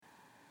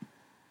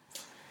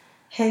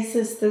Hey,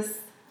 sisters.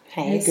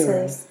 Hey,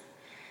 girls.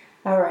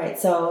 All right,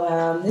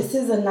 so this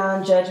is a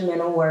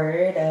non-judgmental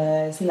word.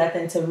 It's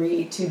nothing to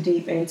read too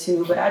deep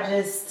into, but I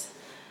just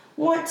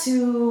want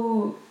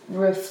to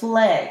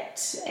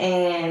reflect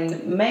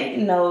and make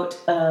note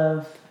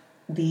of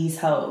these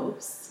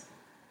hoes.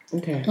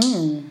 Okay.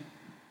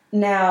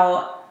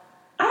 Now,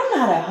 I'm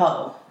not a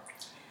hoe.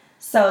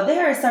 So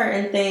there are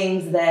certain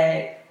things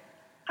that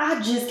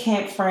I just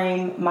can't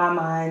frame my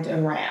mind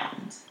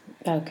around.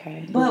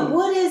 Okay. But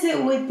what is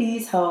it with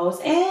these hoes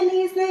and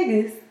these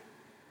niggas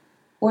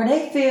where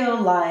they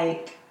feel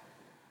like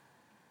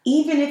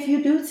even if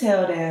you do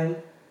tell them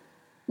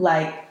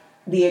like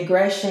the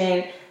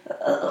aggression,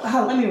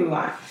 let me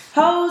rewind.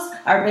 Hoes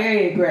are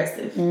very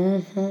aggressive.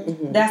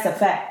 That's a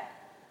fact.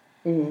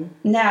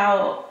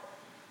 Now,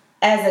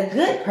 as a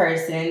good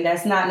person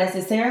that's not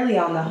necessarily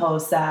on the hoe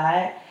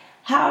side,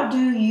 how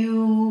do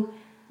you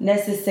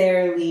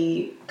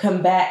necessarily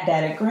combat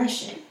that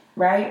aggression,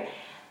 right?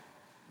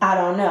 I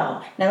don't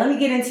know. Now let me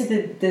get into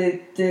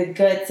the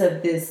guts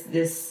of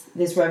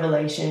this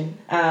revelation.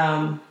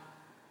 I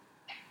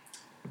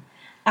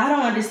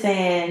don't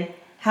understand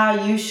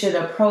how you should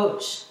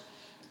approach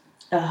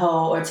a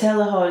hoe or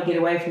tell a hoe to get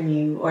away from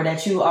you, or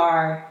that you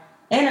are,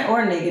 or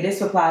nigga, this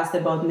applies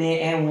to both men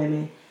and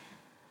women,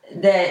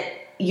 that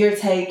you're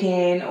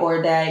taken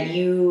or that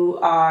you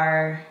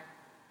are,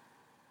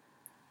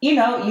 you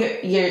know,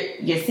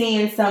 you're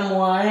seeing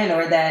someone,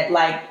 or that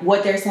like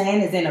what they're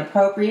saying is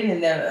inappropriate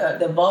and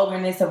the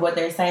vulgarness of what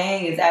they're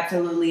saying is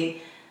absolutely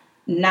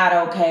not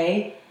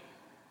okay.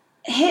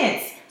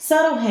 Hints,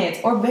 subtle hints,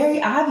 or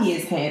very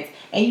obvious hints,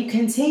 and you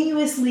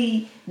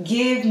continuously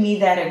give me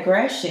that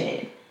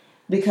aggression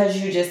because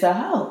you're just a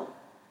hoe.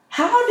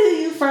 How do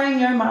you frame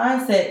your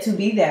mindset to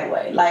be that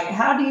way? Like,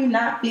 how do you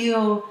not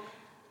feel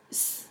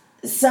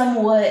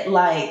somewhat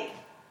like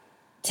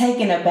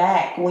taken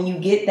aback when you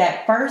get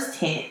that first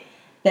hint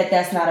that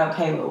that's not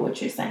okay with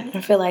what you're saying?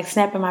 I feel like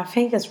snapping my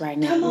fingers right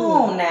now. Come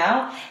on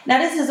now. Now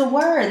this is a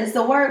word. This is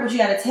the word what you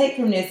got to take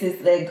from this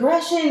is the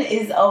aggression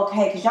is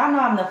okay. Because y'all know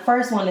I'm the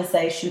first one to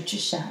say shoot your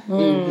shot.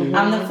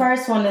 I'm the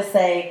first one to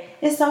say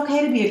it's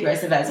okay to be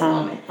aggressive as a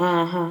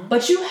woman.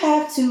 But you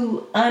have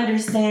to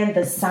understand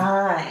the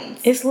signs.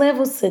 It's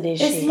levels to this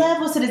shit. It's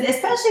levels to this.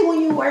 Especially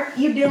when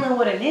you're dealing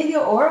with a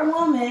nigga or a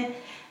woman,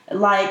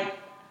 like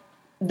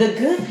the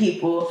good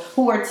people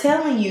who are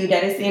telling you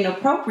that it's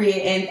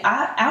inappropriate and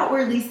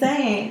outwardly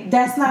saying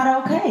that's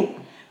not okay.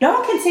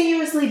 Don't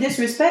continuously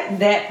disrespect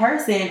that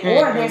person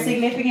or their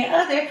significant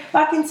other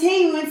by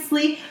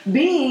continuously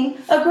being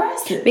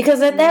aggressive.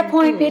 Because at that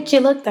point, bitch, you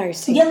look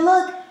thirsty. You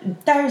look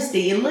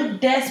thirsty. You look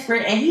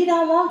desperate, and he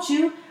don't want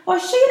you or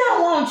she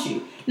don't want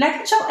you. Now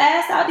get your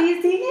ass out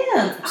these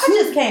DMs. I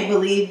just can't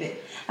believe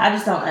it. I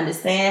just don't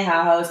understand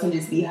how hoes can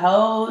just be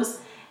hoes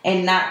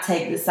and not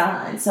take the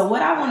signs. So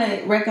what I want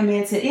to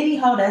recommend to any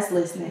hoe that's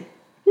listening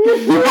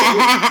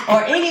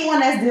or anyone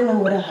that's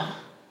dealing with a hoe,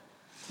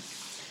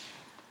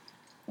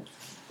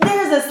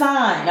 there's a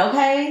sign,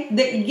 okay?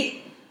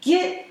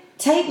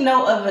 Take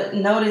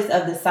notice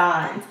of the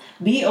signs.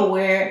 Be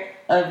aware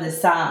of the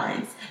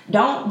signs.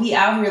 Don't be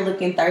out here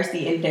looking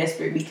thirsty and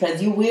desperate,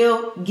 because you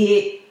will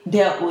get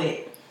dealt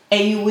with,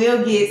 and you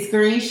will get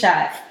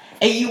screenshots,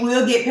 and you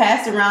will get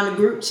passed around the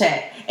group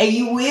chat, and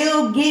you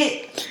will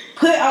get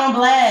put on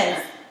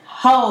blast.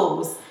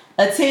 Hoes,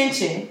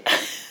 attention,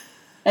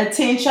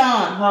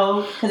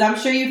 ho, because I'm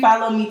sure you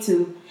follow me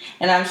too,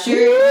 and I'm sure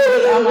you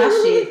be on my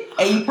shit,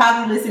 and you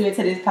probably listening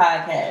to this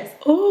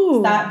podcast.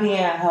 Ooh. Stop being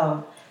a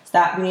hoe.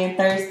 Stop being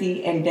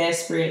thirsty and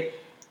desperate.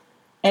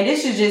 And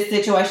this is just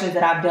situations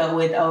that I've dealt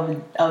with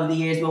over the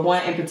years, but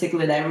one in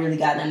particular that really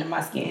got under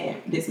my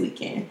skin this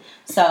weekend.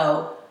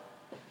 So,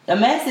 the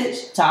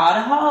message to all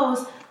the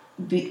hoes: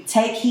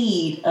 take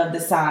heed of the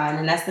sign,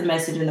 and that's the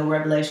message in the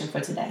revelation for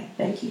today.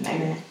 Thank you,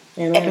 amen.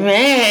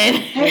 Amen.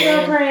 Hey,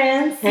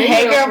 girlfriends.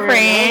 Hey,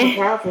 girlfriend. That was a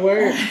powerful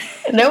word.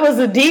 That was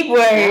a deep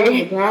word. That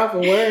was a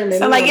powerful word.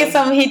 So like it's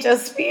something hit your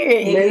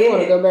spirit. Maybe you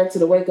want to go back to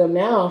the Wake Up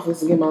Now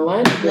office and get my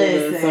line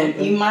together or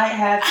something. You might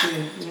have to.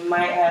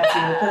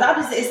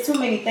 Because it's too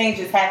many things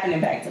just happening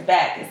back to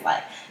back. It's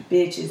like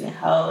bitches and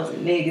hoes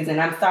and niggas.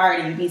 And I'm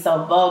sorry to be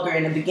so vulgar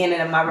in the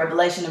beginning of my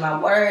revelation of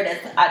my word as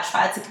I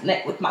tried to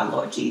connect with my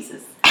Lord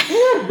Jesus.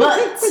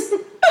 But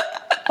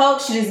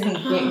folks should just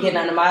be getting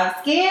under my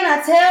skin,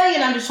 I tell you,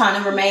 and I'm just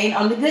trying to remain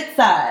on the good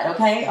side,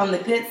 okay? On the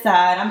good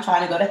side, I'm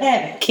trying to go to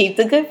heaven. Keep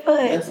the good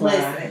foot.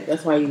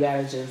 That's why you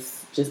gotta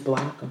just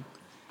block them.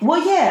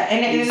 Well, yeah,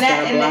 and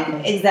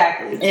that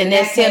exactly. And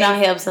that still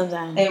don't help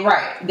sometimes. And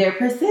right, they're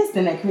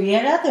persistent. They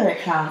create other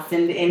accounts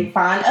and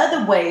find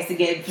other ways to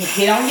get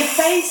on your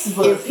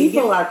Facebook. If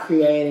people are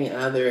creating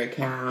other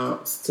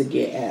accounts to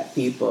get at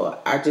people,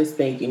 I just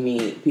think they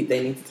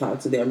need to talk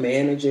to their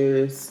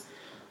managers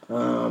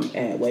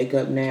at Wake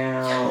Up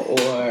Now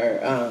or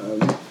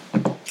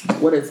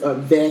what is a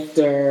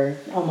Vector?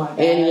 Oh my God.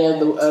 Any of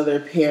the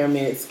other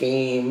pyramid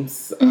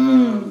schemes.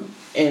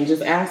 And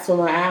just ask for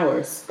my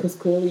hours, because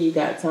clearly you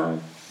got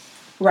time.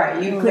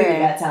 Right, you clearly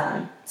got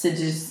time to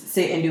just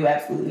sit and do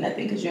absolutely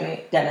nothing because you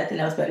ain't got nothing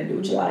else better to do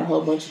with your A life.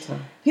 whole bunch of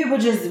time. People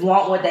just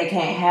want what they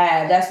can't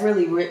have. That's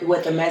really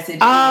what the message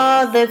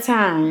All is. the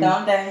time.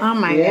 Don't they? Oh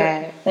my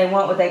God. They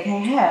want what they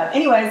can't have.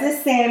 Anyways, this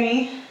is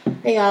Sammy.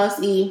 Hey y'all,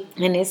 it's E.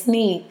 And it's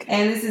Neek.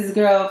 And this is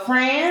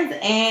Girlfriends.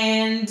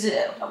 And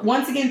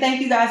once again,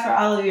 thank you guys for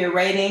all of your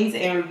ratings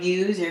and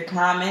reviews, your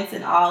comments,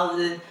 and all of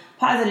the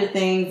positive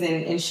things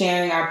and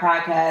sharing our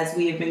podcast.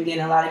 We have been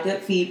getting a lot of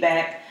good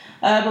feedback.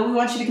 But we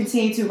want you to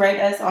continue to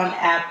rate us on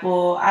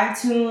Apple,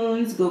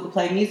 iTunes, Google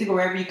Play Music, or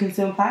wherever you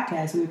consume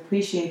podcasts. We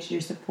appreciate your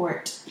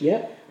support.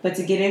 Yep. But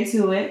to get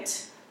into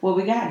it, what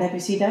we got?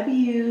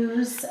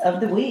 WCWs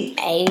of the week.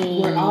 Hey.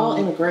 We're all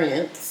in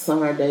agreement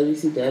on our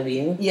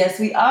WCW. Yes,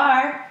 we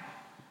are.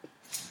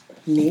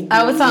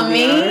 Oh, it's on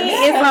me?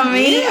 It's on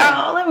me?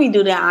 Oh, let me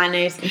do the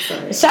honors.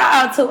 Sorry. Shout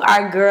out to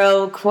our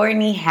girl,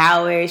 Courtney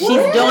Howard. She's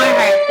doing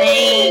her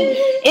thing.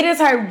 It is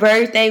her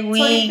birthday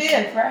week.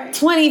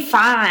 25th,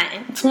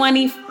 right?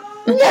 20.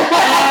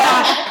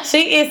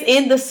 She is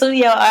in the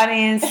studio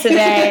audience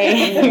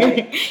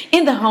today.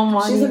 In the home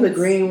audience. She's in the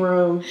green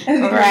room.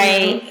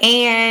 Right.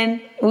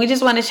 And we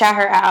just want to shout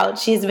her out.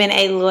 She's been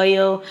a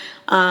loyal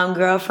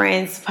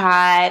Girlfriends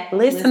Pod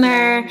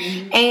listener.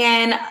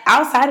 And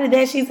outside of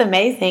that, she's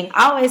amazing.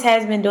 Always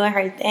has been doing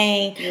her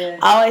thing. Yeah.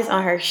 Always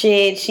on her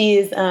shit. She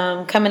is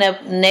coming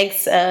up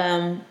next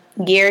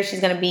year. She's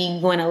going to be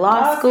going to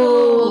law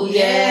school.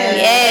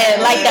 Yeah,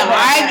 like the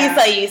argue.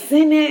 So you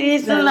sitting there,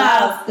 it's The the law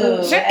law school.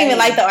 school. She don't even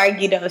like to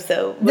argue though,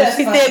 so but That's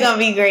she's funny. still gonna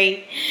be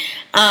great.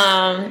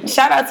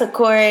 Shout out to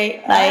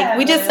Corey. Like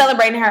we just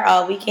celebrating her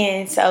all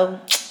weekend. So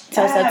toast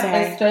I up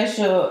have to a her.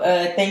 special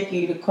thank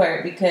you to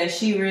Court because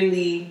she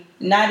really,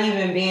 not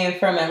even being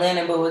from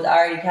Atlanta, but was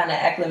already kind of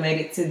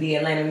acclimated to the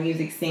Atlanta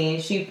music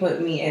scene. She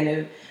put me in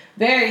a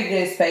very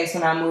good space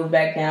when I moved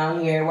back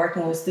down here,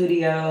 working with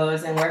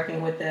studios and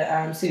working with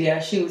the studio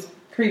she was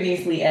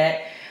previously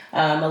at.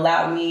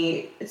 Allowed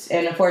me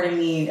and afforded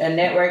me a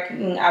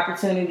networking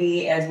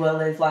opportunity as well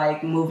as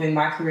like moving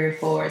my career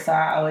forward. So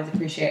I always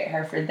appreciate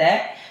her for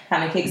that.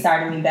 Kind of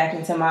kickstarted me back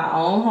into my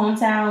own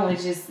hometown,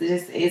 which just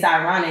is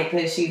ironic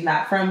because she's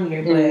not from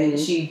here, but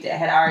she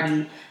had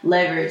already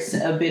leveraged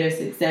a bit of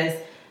success,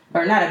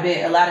 or not a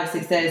bit, a lot of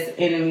success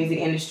in the music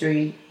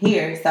industry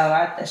here. So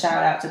I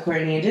shout out to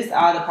Courtney and just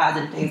all the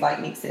positive things like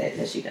Nick said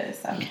that she does.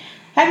 So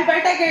happy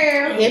birthday,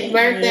 girl! Happy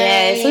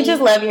birthday. Yes, we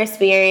just love your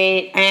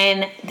spirit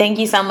and thank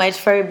you so much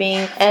for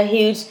being a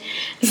huge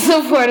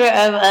supporter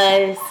of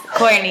us,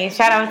 Courtney.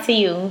 Shout out to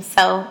you.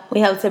 So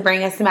we hope to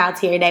bring a smile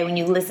to your day when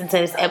you listen to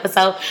this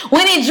episode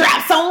when it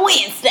drops on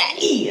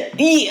Wednesday.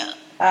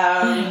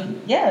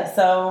 Yeah.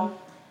 So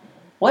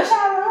what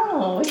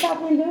y'all on? What y'all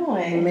been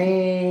doing?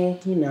 Man,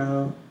 you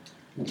know,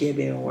 you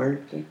been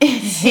working. I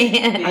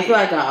feel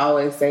like I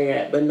always say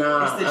that, but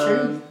nah. It's the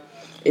truth.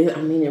 It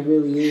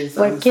really is.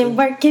 Working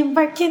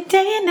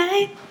day and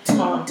night.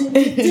 Come on. I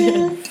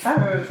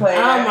remember playing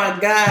Oh that. my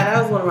God,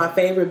 that was one of my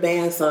favorite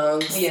band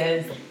songs.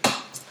 Yes.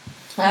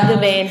 The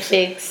band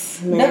chicks.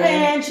 The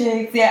band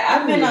chicks. Yeah,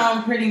 I've been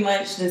on pretty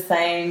much the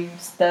same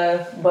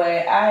stuff,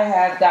 but I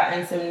have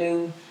gotten some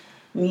new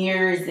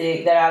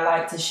music that I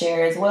like to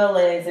share, as well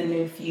as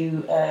a few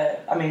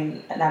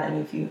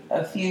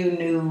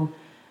new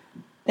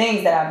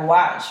things that I've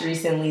watched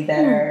recently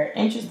that are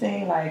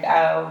interesting. Like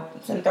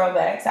some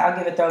throwbacks. I'll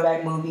give a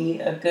throwback movie,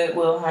 a Good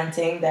Will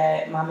Hunting,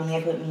 that my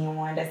man put me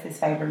on. That's his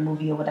favorite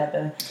movie or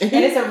whatever. And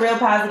it's a real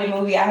positive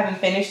movie. I haven't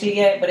finished it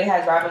yet, but it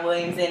has Robin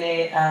Williams in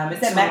it. Is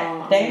that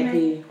Matt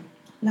Damon?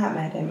 Not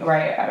Matt Damon.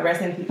 Right.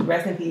 Rest in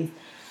peace.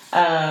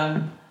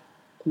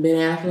 Ben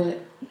Affleck?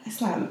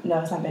 It's not Ben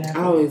Affleck.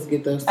 I always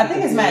get those. I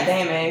think it's Matt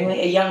Damon,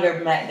 a younger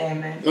Matt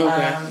Damon,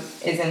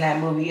 is in that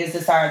movie. Is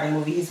the star of the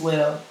movie. He's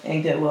Will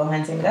in Good Will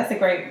Hunting. But that's a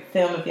great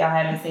film if y'all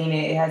haven't seen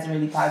it. It has a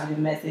really positive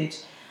message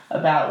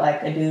about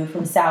like a dude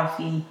from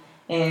Southie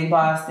in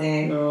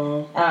Boston,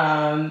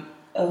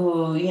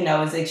 who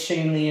is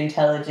extremely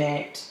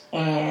intelligent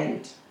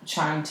and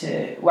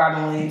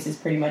Robin Williams is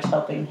pretty much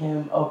helping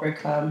him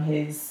overcome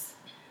his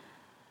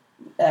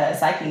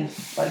psyche,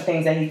 like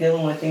things that he's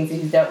dealing with, things that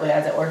he's dealt with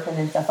as an orphan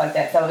and stuff like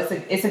that. So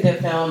it's a good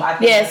film. I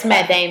think Yes,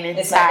 Matt Damon.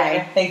 It's Sorry.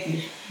 Matt Damon. Thank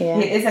you. Yeah.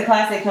 It's a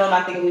classic film.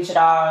 I think we should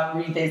all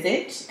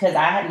revisit because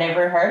I had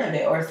never heard of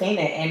it or seen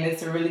it, and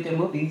it's a really good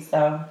movie.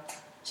 So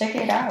check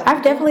it out.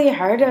 I've definitely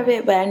heard of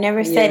it, but I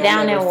never sat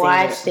down and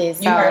watched it.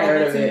 So You heard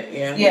Heard of of it? it,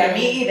 yeah. Yeah,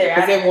 me either.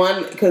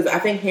 Because I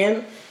think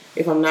him,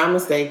 if I'm not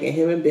mistaken,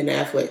 him and Ben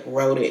Affleck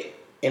wrote it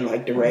and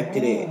like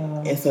directed it,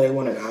 and so they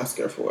won an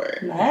Oscar for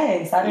it.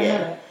 Nice. I didn't know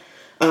that.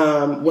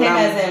 When Him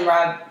I as in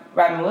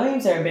Robin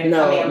Williams or Ben?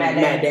 no, Matt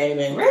Matt Damon.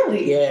 Damon.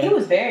 Really? Yeah. He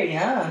was very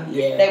young.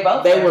 Yeah, They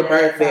both. They were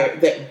birthed birthed at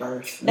there. that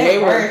time. They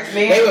were birthed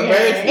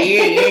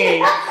very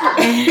young.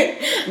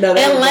 No,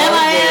 they were both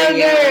very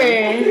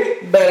young. Atlanta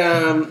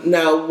But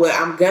no, what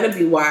I'm gonna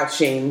be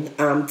watching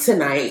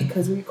tonight,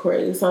 because we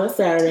recorded this on a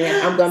Saturday.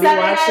 I'm gonna be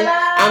watching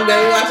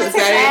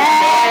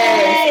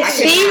Saturday. Yes,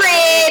 She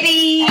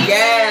ready.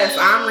 Yes,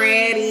 I'm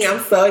ready. I'm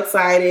so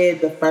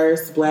excited. The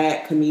first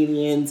Black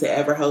comedian to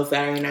ever host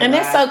Saturday Night And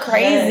Live. that's so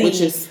crazy.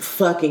 Which is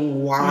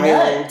fucking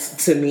wild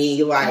to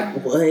me.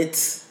 Like,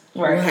 what?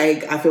 Right.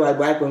 Like, I feel like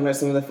Black women are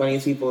some of the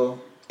funniest people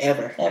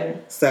ever.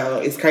 So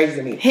it's crazy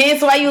to me.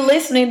 Hence why you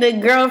listening to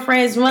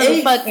Girlfriend's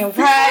motherfucking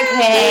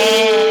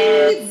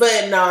podcast.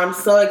 But no, I'm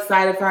so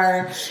excited for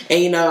her.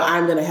 And, you know,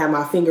 I'm going to have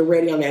my finger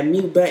ready on that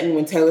mute button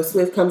when Taylor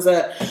Swift comes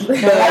up.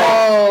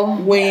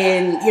 But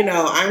when, you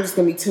know, I'm just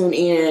going to be tuned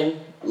in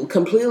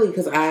completely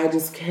because I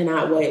just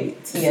cannot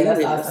wait to see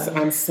this. Awesome.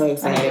 I'm so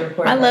excited.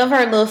 I love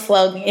her little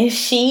slogan.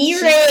 She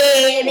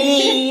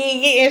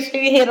ready. And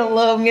she hit a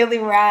little Millie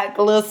Rock,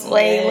 a little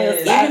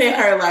sway. Even in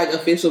her like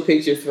official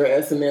pictures for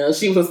SNL,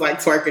 she was like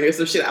twerking or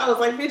some shit. I was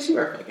like, bitch, you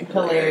are fucking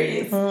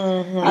hilarious.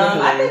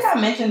 I think I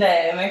mentioned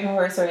that American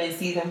Horror Story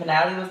season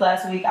finale was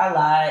last week. I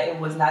lied. It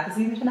was not the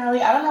season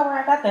finale. I don't know where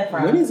I got that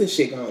from. When is this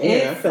shit going?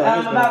 It's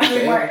about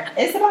 3 more.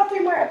 It's about 3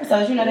 more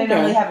episodes. You know, they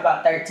normally have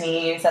about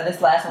 13. So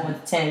this last one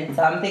was 10.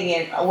 So I'm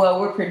thinking, well,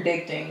 we're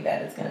predicting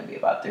that it's going to be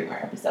about 3 more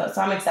episodes.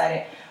 So I'm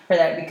excited for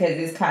that because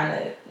it's kind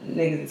of,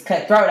 niggas is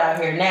cutthroat out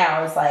here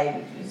now. It's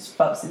like,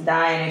 folks are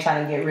dying. They're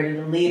trying to get rid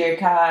of the leader,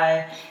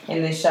 Kai,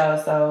 in this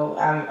show. So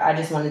I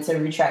just wanted to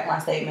retract my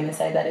statement and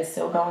say that it's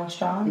still going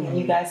strong. And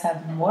you guys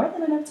have more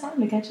than enough time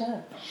to catch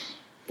up.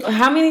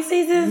 How many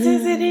seasons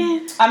is it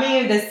in? I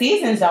mean, the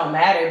seasons don't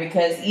matter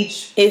because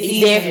each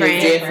season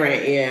is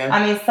different. Yeah.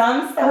 I mean,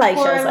 some stuff like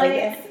correlates, shows like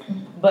that.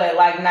 but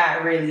like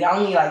not really.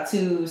 Only like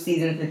 2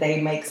 seasons that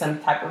they make some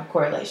type of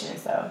correlation.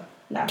 So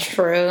no.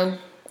 True.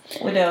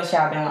 What else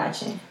y'all been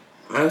watching?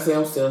 Honestly,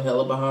 I'm still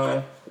hella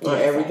behind on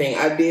everything.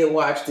 I did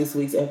watch this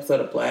week's episode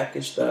of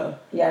Blackish though.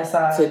 Yeah, I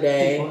saw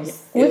today.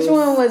 Which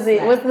one was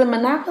it? Was it the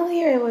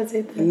Monopoly or was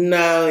it?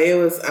 No, it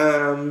was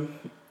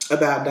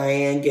about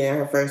Diane getting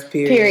her first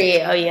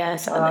period. Oh yeah, I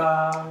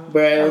saw that.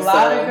 Bro, a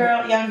lot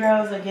of young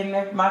girls are getting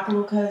their. My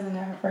little cousin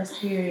got her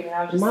first period, and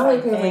I was just my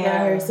little cousin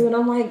got hers too, and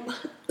I'm like,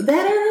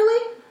 that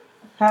early?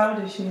 How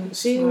old is she?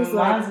 She was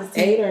like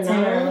 8 or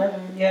 9 or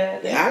 11. Yeah,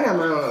 I got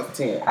mine when I was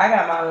 10. I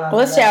got mine when I was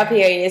What's y'all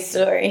period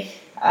story?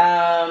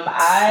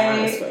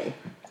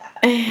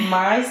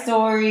 My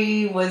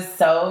story was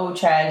so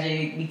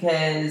tragic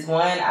because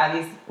not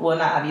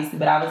obviously,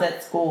 but I was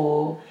at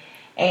school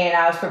and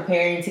I was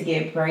preparing to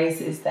get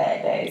braces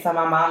that day. So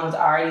my mom was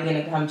already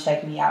going to come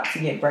check me out to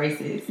get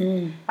braces.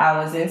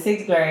 I was in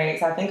 6th grade,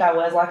 so I think I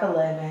was like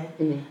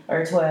 11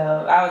 or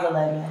 12. I was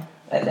 11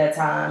 at that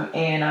time.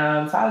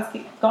 And so I was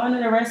going to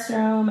the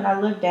restroom and I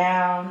looked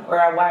down or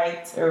I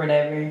wiped or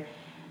whatever.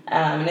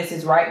 And this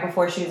is right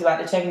before she was about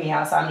to check me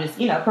out. So I'm just,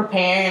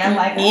 preparing. I'm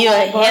like, going to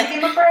get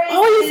my braces.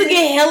 Oh, you used to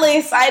get hella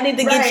excited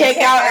to get checked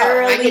out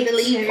early. I get to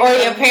leave. Or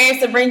your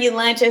parents to bring you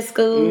lunch at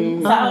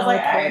school. So I was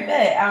like, all right,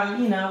 bet.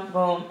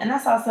 Boom. And I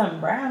saw something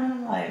brown and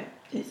I'm like,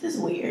 this is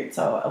weird.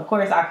 So, of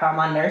course, I called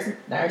my Nurse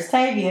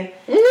Tavia.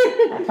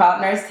 I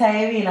called Nurse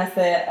Tavia and I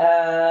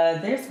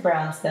said, there's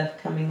brown stuff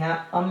coming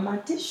out on my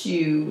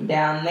tissue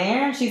down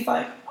there. And she's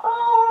like,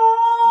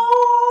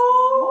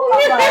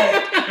 I'm like,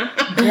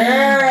 girl.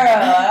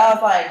 I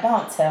was like,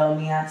 don't tell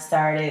me I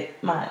started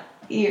my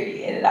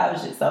period. And I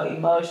was just so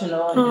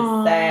emotional and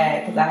just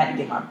sad because I had to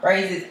get my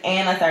braces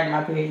and I started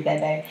my period that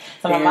day.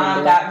 So my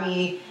mom got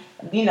me,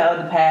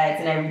 the pads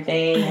and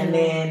everything. And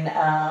then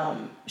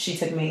she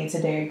took me to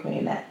Dairy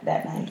Queen that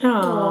night. Aww.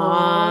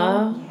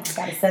 Yeah, I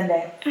got a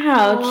Sunday.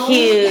 How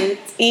cute.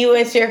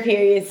 What's your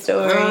period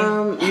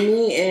story?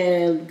 Me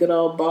and good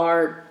old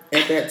Barb.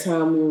 At that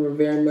time, we were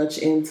very much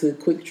into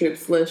Quick Trip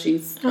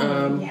slushies.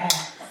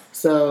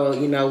 So,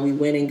 we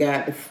went and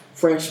got the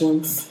fresh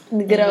ones.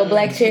 The good old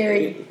black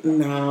cherry.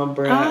 No,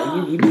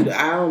 bro. You do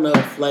I don't know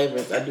the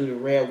flavors. I do the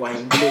red, white,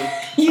 and blue.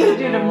 You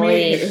do the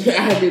red.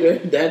 I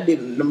did the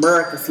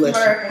American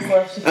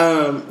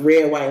slushie.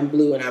 Red, white, and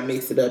blue, and I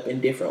mix it up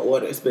in different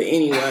orders. But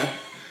anyway,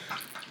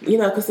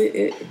 because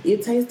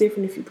it tastes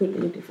different if you put it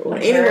in a different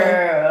order.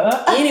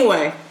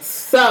 Anyway,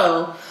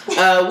 so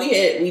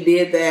we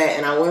did that,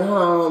 and I went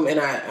home, and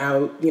I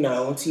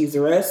went to use the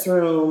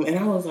restroom, and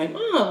I was like,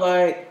 Mom,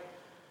 like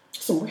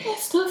some red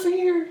stuff in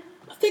here.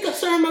 I think I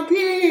started my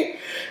period.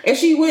 And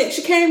she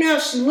came down,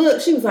 she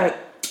looked, she was like,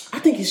 I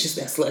think it's just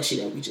that slushy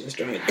that we just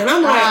drank. And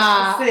I'm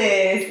like,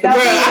 sis,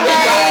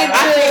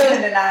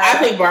 I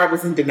think Barb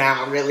was in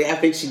denial, really. I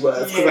think she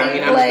was. Because,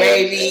 I'm a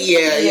baby.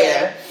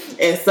 Yeah.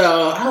 And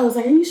so I was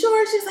like, are you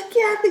sure? She's like,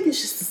 yeah, I think it's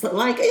just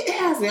like, it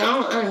has, I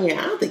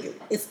don't think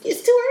it's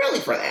too early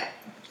for that.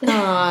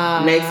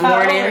 Next morning, how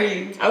old were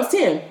you? I was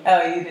 10.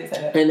 Oh, you did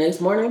say that. And next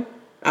morning,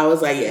 I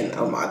was like, yeah,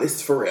 no, Ma, this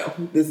is for real.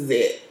 This is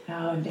it.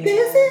 Oh, damn.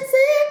 This is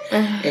it.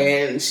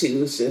 And she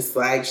was just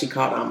like, she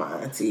called all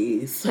my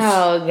aunties.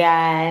 Oh, God.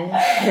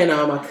 And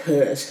all my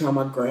cousins. She called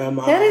my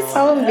grandma. That is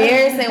so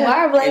embarrassing.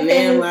 Why are black And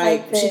then,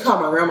 like she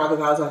called my grandma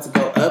because I was about to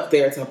go up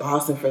there to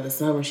Boston for the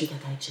summer. She's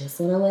like, I just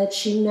want to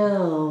let you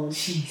know.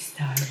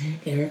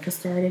 Erica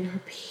started her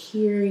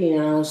period.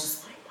 And I was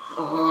just like,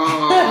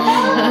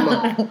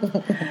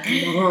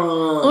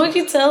 Mom. What'd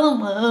you tell him,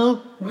 Mom?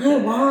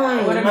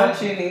 Why? What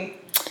about you, Nee?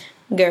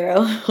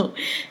 Girl.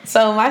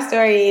 So my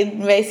story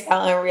may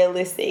sound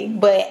unrealistic,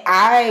 but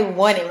I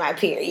wanted my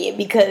period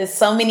because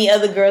so many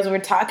other girls were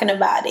talking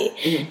about it.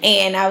 Mm-hmm.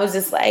 And I was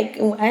just like,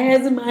 why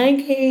hasn't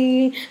mine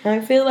came?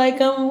 I feel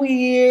like I'm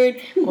weird.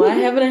 Why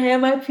haven't I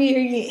had my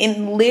period?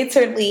 And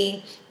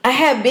literally, I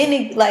had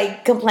been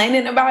like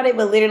complaining about it,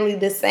 but literally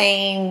the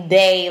same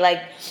day,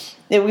 like,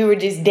 that we were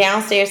just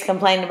downstairs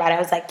complaining about it. I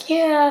was like,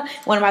 yeah.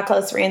 One of my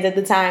close friends at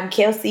the time,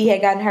 Kelsey, had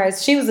gotten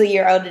hers. She was a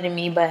year older than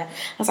me, but I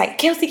was like,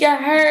 Kelsey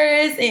got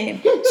hers.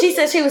 And she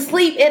said she would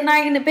sleep at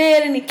night in the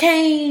bed and it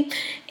came.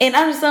 And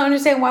I just don't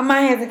understand why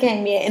mine hasn't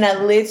came yet. And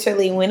I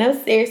literally went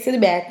upstairs to the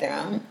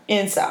bathroom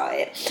and saw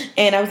it.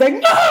 And I was like, no,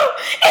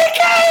 it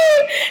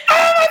came.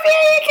 Oh, my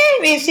period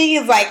came. And she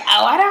was like,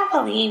 oh, I don't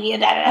believe you.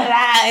 Da, da,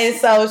 da. And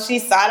so she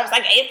saw it. I was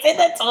like, it's in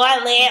the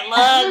toilet.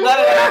 Look. Da,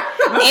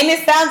 da, da. And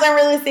it sounds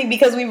unrealistic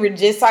because we were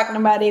just talking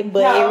about it,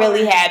 but it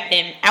really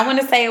happened. I want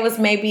to say it was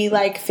maybe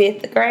like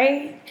 5th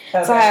grade.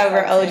 Okay. So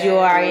however old you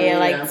are,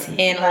 like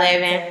 10,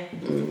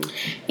 11.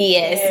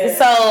 Yes. Yeah.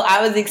 So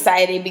I was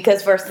excited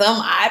because for some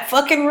odd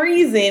fucking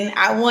reason,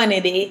 I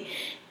wanted it.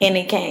 And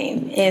it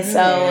came. And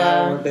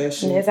so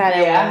that's how that was. I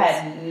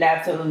had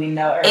absolutely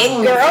no urge.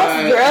 And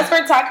girls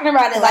were talking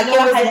about it like it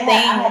was a thing.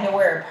 I had to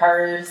wear a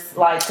purse,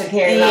 like, to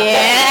carry my purse.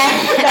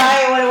 Yeah. No, I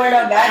didn't want to wear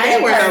no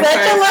goddamn purse.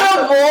 Such a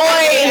little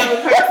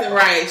boy.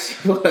 Right,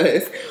 she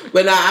was.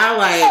 But no,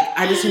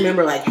 I just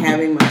remember, like,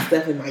 having my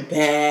stuff in my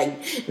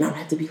bag. And I would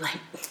have to be like,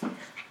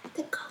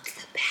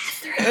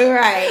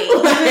 right.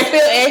 You just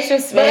feel extra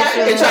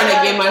special. I'm trying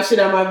to get my shit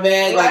out my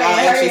bag, like all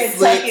extra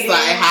slips,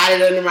 like hide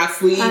it under my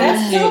sleeve.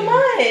 That's too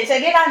much.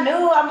 And then I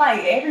knew, I'm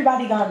like,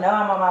 everybody gonna know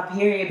I'm on my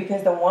period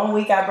because the one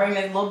week I bring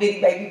this little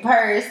bitty baby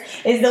purse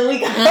is the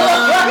week I'm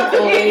on my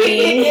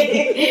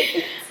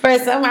period. For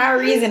some odd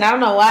reason, I don't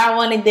know why I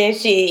wanted that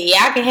shit.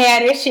 Y'all can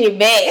have that shit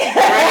back.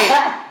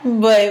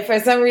 Right. But for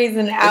some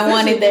reason, I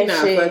wanted that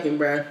shit. Not fucking,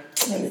 bruh.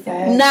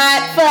 Exactly.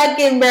 Not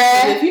fucking,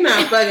 bruh. If you're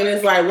not fucking,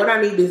 it's like, what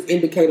I need this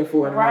indicator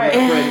for.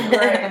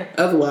 Right.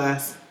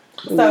 Otherwise.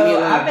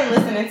 So I've been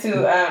listening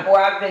to,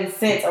 I've been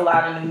sent a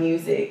lot of new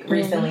music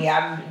recently.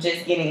 I'm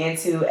just getting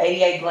into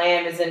 88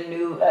 Glam is a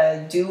new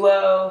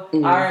duo,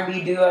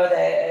 R&B duo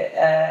that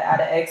out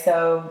of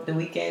EXO, The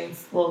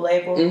Weeknd's little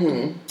label.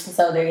 Mm-hmm.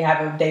 So they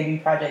have a debut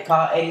project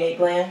called 88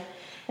 Glam.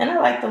 And I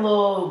like the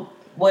little,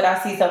 what I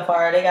see so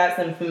far. They got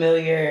some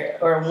familiar,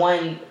 or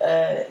one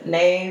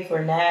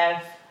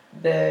Nav,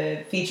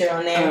 the feature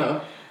on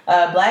there.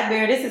 Black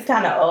Bear, this is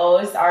kind of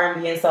old. It's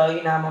R&B and soul.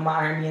 You know, I'm on my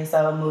R&B and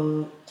soul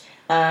mood.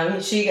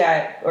 She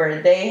got, or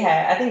they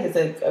had, I think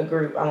it's a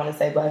group, I want to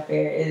say Black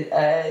Bear.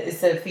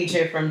 It's a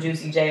feature from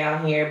Juicy J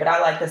on here, but I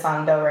like the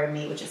song Do Re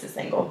Mi, which is a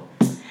single.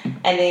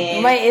 And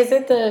then... Wait, is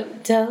it the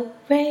Do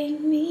Re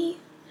Mi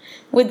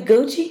with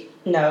Gucci?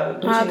 No.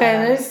 Gucci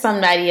there's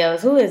somebody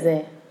else. Who is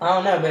it? I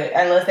don't know, but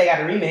unless they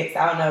got a remix,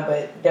 I don't know,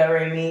 but Do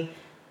Re Mi,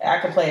 I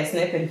can play a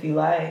snippet if you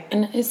like.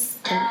 And it's...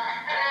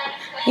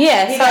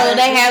 Yeah, so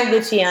they have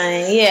Gucci on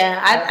it.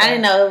 Yeah, I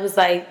didn't know it was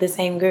like the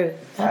same group.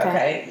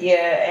 Okay.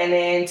 Yeah, and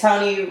then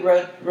Tony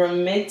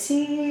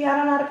Romiti, I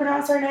don't know how to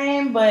pronounce her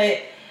name, but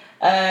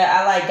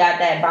I like Got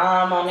That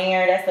Bomb on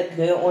there. That's a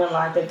good one,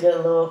 like a good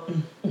little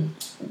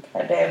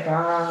Got That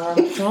Bomb.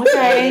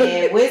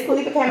 Okay. And Wiz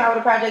Khalifa came out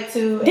with a project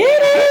too. Did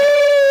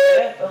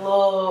it? A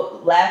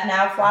little Laugh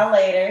Now, Fly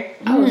Later.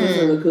 I was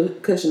listening to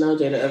Cushion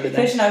OJ the other day.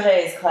 Cushion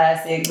OJ is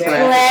classic.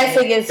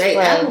 Classic is fun.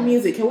 Apple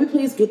Music, can we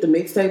please get the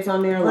mixtapes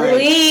on there? Like,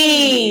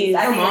 please.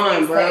 Come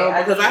on, bro.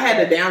 Because I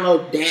had to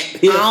download that.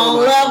 I don't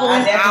love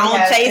them.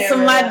 I don't chase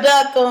them, my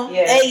duck.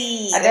 Yeah.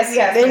 Hey, I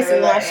definitely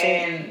have my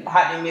and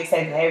Hot New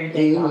Mixtapes and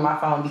everything on my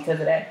phone because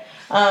of that.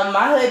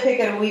 My hood pick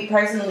of the week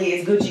personally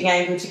is Gucci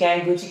Gang, Gucci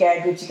Gang, Gucci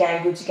Gang, Gucci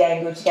Gang, Gucci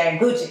Gang, Gucci Gang,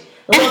 Gucci.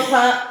 Lil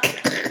Pump.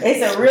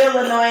 It's a real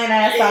annoying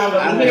ass song,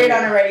 but we hear it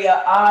on the radio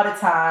all the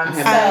time.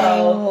 So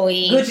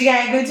Gucci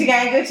Gang, Gucci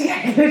Gang, Gucci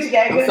Gang, Gucci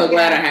Gang. I'm so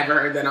glad I haven't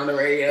heard that on the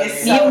radio.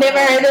 You've never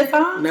heard that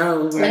song?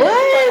 No. What? I play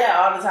that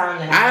all the time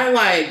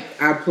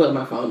now. I plug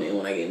my phone in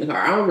when I get in the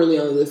car. I don't really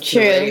only listen to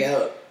the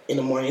radio in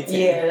the morning time.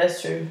 Yeah,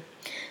 that's true.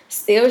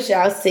 Still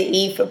shouts to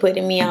E for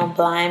putting me on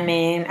Blind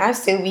Man. I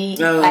still be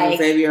like,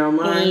 Xavier on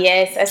mine.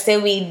 Yes, I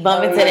still be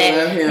bumping to that.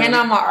 And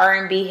I'm an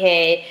R&B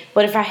head.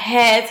 But if I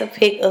had to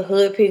pick a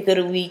hood pick of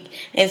the week,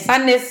 it's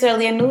not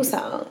necessarily a new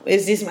song.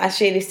 It's just my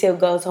shit. It still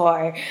goes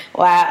hard.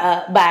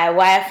 By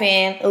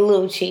YFN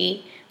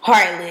Lucci.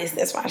 Heartless,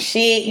 that's my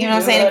shit. You know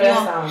what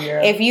I'm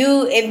saying? If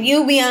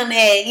you be on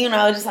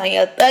that, just on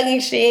your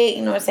thugging shit,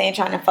 you know what I'm saying,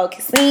 trying to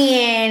focus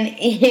in,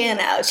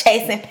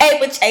 chasing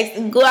paper,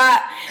 chasing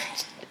guap.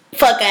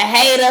 Fuck a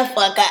hater,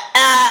 fuck a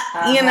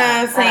you know what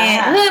I'm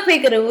saying? Hood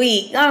pick of the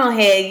week. Go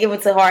ahead, give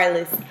it to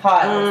Heartless.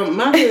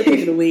 My hood pick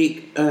of the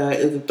week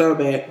is a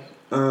throwback.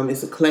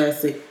 It's a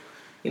classic.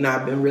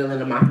 I've been real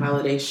into my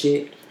holiday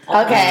shit.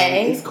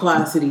 Okay. It's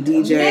Quad City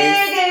DJs.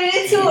 Nigga,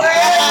 it's too early.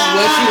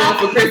 What you want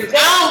for Christmas?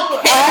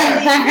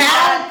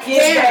 don't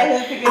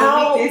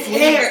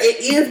care. It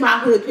is my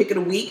hood pick of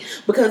the week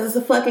because it's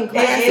a fucking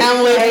classic.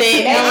 I'm with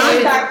it.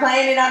 I'm not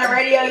playing it on the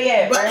radio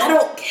yet, but bro. I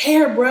don't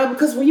care, bro,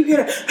 because when you hear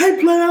that, hey,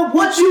 player,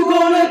 what you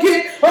gonna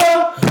get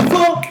for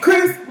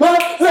Christmas?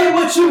 Hey,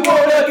 what you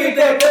gonna get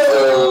that?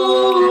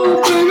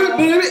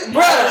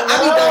 Bro, I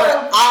be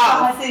going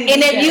off.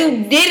 And if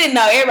you didn't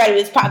know, everybody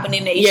was popping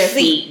in their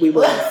seat. We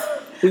was.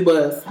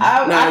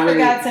 I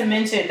forgot to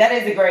mention, that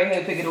is a great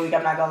hood pick of the week,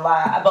 I'm not gonna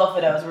lie. Both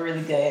of those were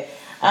really good.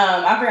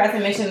 I forgot to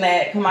mention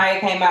that Kamaya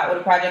came out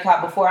with a project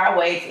called Before I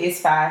Wake. It's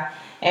fire.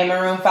 And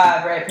Maroon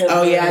 5, Red Pill.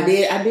 Oh yeah, I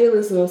did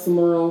listen to some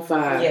Maroon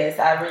 5. Yes,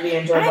 I really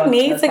enjoyed. I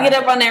need to get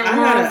up on that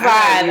Maroon 5.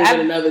 I give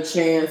it another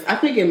chance. I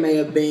think it may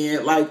have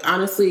been like,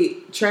 honestly,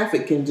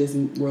 traffic can just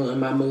ruin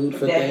my mood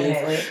for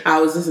things.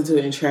 I was listening to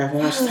it in traffic.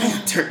 And I was just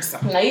like, turn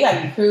something. No, you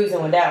gotta be cruising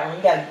with that one.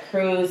 You gotta be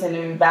cruising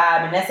and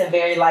vibe, and that's a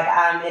very like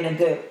I'm in a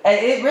good.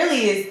 It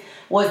really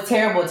was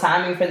terrible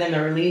timing for them to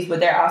release, but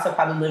they're also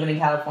probably living in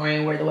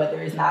California where the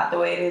weather is not the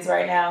way it is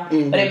right now.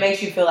 Mm-hmm. But it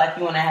makes you feel like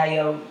you want to have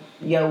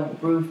your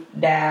roof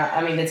down.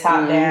 I mean, the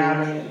top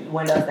down and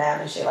windows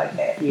down and shit like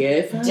that.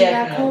 Yeah,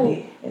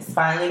 definitely. It's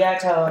finally got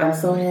cold. I'm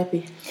so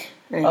happy.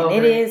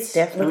 It is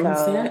definitely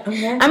cold.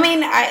 I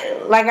mean,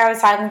 I was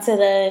talking to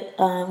the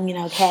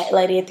cat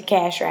lady at the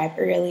cash wrap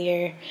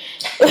earlier.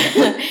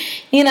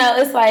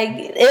 It's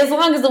like as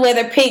long as the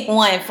weather pick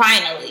one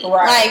finally.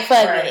 Right. Like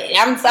fuck it.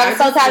 I'm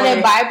so tired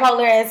of that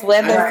bipolar ass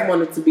weather. I just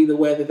want it to be the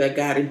weather that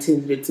God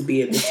intended it to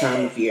be at this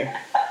time of year.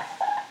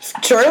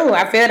 True,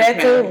 I feel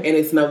that too. And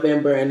it's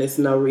November, and it's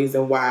no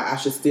reason why I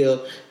should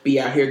still be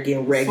out here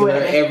getting regular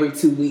every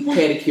 2 week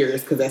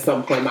pedicures, because at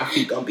some point my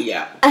feet gonna be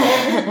out.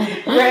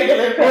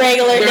 regular. During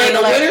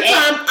the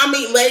wintertime, I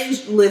mean,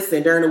 ladies,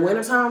 listen. During the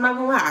wintertime, I'm not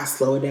gonna lie, I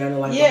slow it down to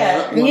like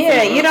a month.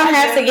 You don't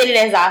have to get it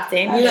as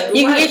often.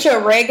 You can get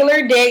your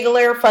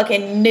regular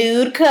fucking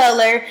nude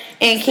color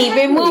and keep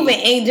it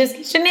moving, and just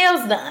get your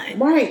nails done.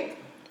 Right.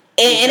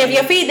 And if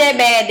your feet that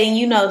bad, then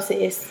you know,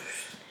 sis.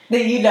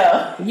 Then you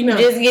know.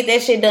 Just get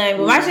that shit done.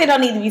 But my shit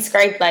don't need to be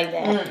scraped like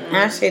that. Mm-mm.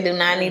 My shit do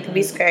not need to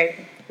be scraped.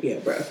 Yeah,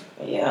 bro.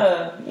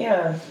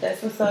 Yeah.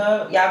 That's what's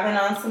up. Y'all been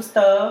on some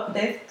stuff.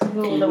 That's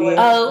cool.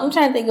 I'm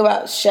trying to think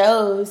about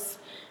shows.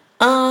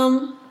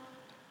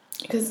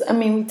 Because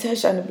we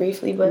touched on it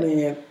briefly, but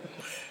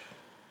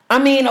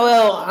I'm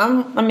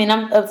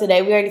up to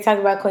date. We already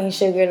talked about Queen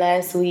Sugar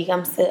last week.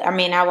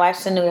 I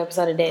watched a new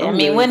episode of that.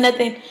 Wasn't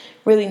nothing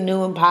really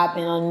new and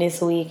popping on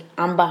this week.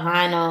 I'm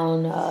behind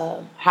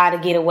on How to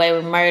Get Away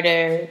with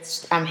Murder.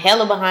 I'm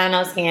hella behind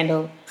on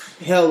Scandal.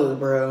 Hella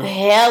behind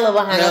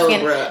on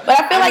Scandal. Bro. But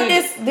I feel like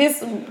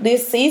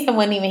this season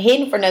wasn't even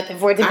hitting for nothing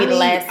for it to be the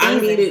last season.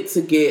 I needed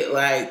to get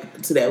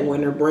like to that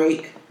winter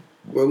break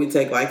where we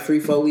take like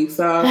 3-4 weeks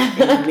off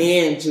and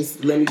then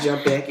just let me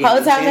jump back in. Whole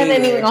time that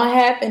ain't even gonna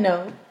happen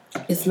though.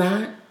 It's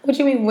not. What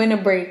you mean winter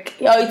break?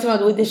 Oh, you talking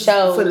about with the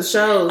shows? For the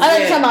shows. I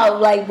was talking about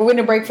like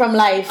winter break from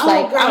life.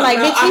 Like I'm like,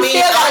 bitch, you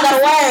still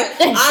gotta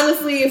work.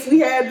 Honestly, if we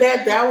had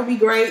that would be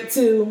great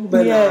too.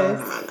 But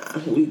no,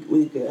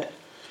 we good.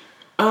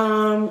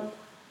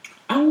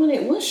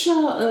 What's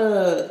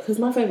y'all? Because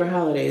my favorite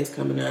holiday is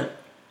coming up.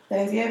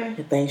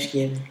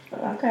 Thanksgiving.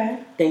 Okay.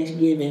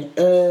 Thanksgiving.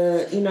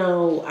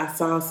 I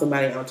saw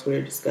somebody on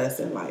Twitter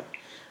discussing like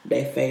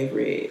their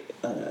favorite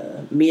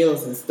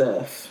meals and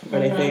stuff, or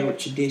their favorite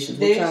traditions.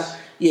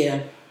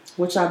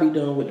 What y'all be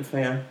doing with the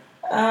fam?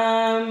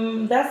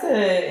 That's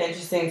an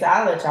interesting.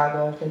 I'll let y'all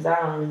go because I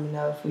don't really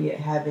know if we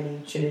have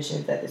any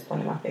traditions at this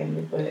point in my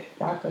family. But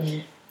y'all go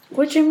ahead.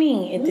 What you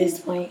mean at this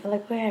point?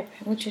 Like what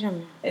happened? What you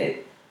talking about?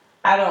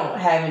 I don't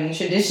have any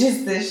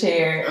traditions to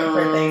share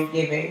for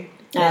Thanksgiving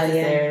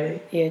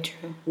necessarily. Yeah,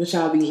 true. What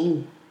y'all be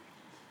eating?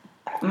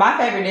 My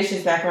favorite dish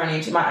is macaroni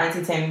and cheese. My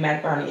Auntie Tammy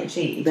macaroni and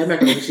cheese. That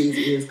macaroni and cheese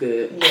is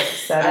good. Yes,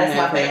 so that's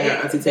my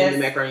favorite. Auntie Tammy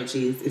macaroni and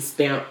cheese. It's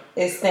stamped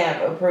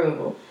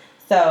approval.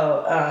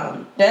 So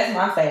that's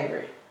my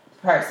favorite.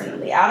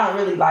 Personally, I don't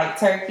really like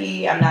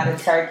turkey. I'm not a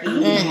turkey.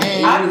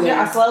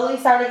 I slowly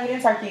started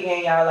eating turkey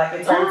again, y'all. Like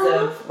in terms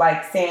of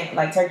like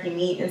turkey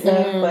meat and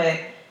stuff, but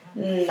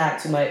not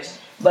too much.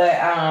 But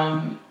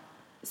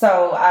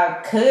so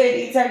I could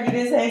eat turkey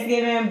this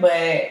Thanksgiving, but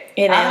I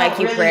don't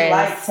really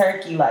like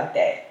turkey like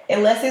that.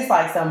 Unless it's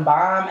like some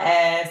bomb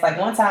ass. Like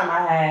one time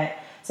I had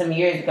some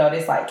years ago,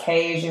 this like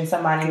Cajun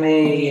somebody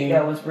made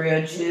that was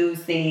real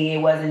juicy. It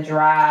wasn't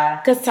dry.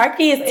 Because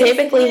turkey is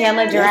typically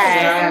hella dry.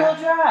 It's a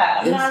little dry.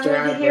 I'm not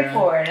really here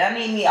for it. I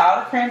need me all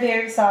the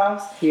cranberry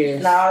sauce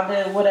and all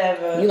the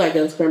whatever. You like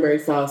those cranberry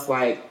sauce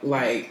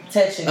like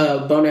touching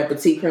Bon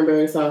Appetit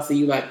cranberry sauce, or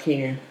you like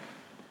can?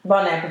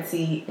 Bon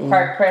Appetit,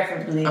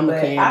 preferably. I'm a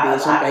can bitch. I'm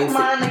basic. I don't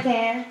mind the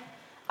can.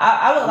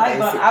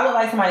 I would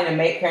like somebody to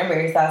make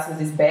cranberry sauce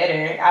because it's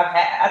better.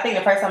 I think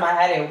the first time I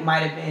had it might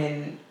have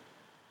been.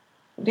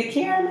 Did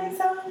Kiara make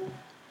some?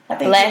 I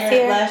think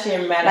last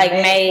year might have like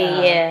made May,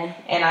 some. yeah.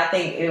 And I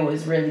think it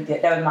was really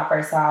good. That was my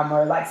first time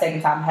or like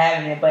second time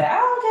having it, but I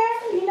don't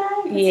care, you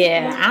know.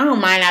 Yeah, I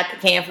don't mind out the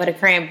can for the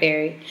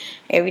cranberry.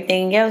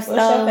 Everything else, What's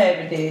your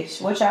favorite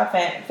dish? What's your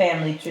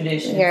family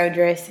tradition? Girl,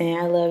 dressing.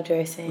 I love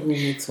dressing.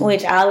 Me too.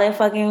 Which all that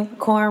fucking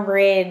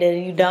cornbread that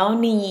you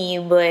don't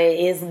need, but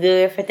it's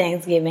good for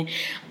Thanksgiving.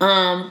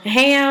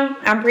 Ham,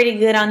 I'm pretty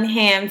good on the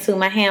ham too.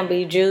 My ham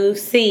be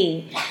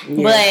juicy.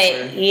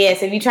 But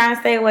yes, if you try to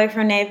stay away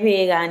from that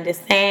pig, I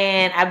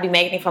understand. I be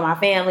making it for my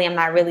family. I'm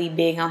not really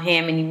big on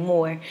ham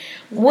anymore.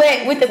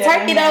 What with the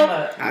turkey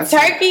though?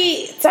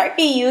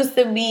 Turkey used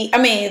to be. I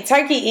mean,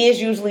 turkey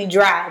is usually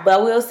dry, but I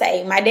will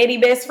say my daddy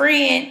best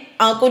friend,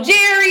 Uncle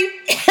Jerry,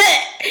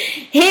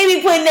 he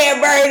be putting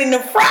that bird in the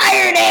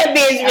fryer. That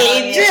bitch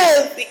be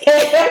juicy.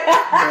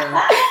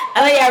 I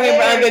know y'all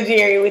remember Uncle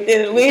Jerry with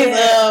his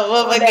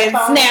motherfucking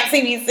snaps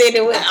he be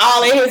sitting with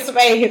all in his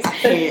face.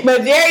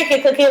 But Jerry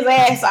can cook his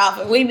ass off,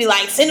 and we be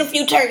like, send a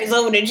few turkeys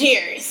over to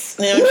Jerry's.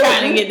 And I'm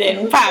trying to get that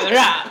and pop it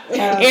off.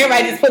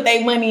 Everybody just put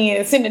their money in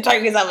and send the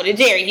turkeys over to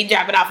Jerry. He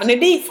drop it off in the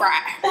deep fryer.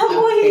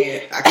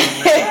 I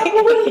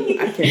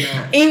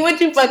cannot. E,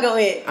 what you fucking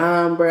with?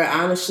 Bruh,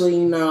 honestly,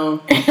 you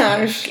know.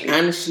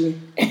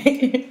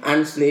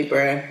 honestly,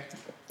 bruh.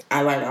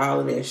 I like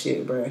all of that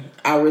shit, bruh.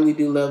 I really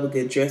do love a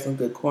good dressing,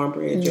 good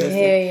cornbread dressing.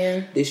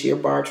 Yeah. This year,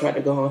 Bar tried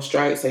to go on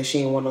strike, say she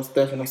didn't want no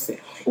stuff, and I said,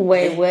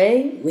 Wait.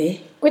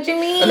 What you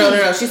mean?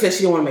 No. She said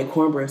she didn't want to make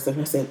cornbread stuff,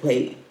 and I said,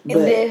 wait. But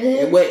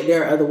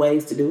there are other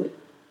ways to do it.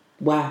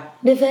 Why?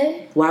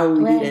 Why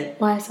would we do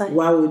that?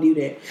 Why would we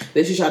do that?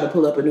 Then she tried to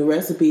pull up a new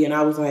recipe, and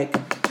I was like,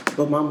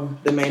 but mama,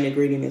 the main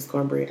ingredient is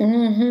cornbread.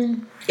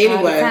 Mm-hmm.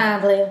 Anyway,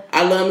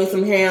 I love me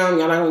some ham.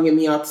 Y'all not gonna get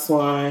me off the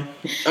swine.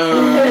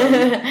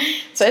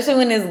 Especially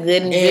when it's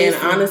good and juicy. And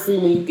honestly,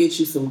 when you get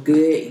you some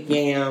good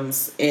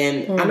yams,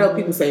 and I know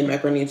people say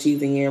macaroni and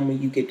cheese and yam when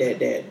you get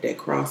that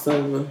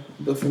crossover,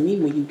 but for me,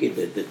 when you get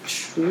the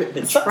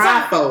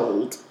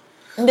trifold,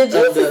 the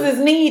juices is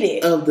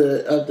needed of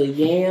the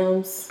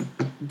yams,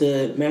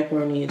 the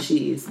macaroni and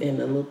cheese,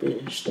 and a little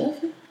bit of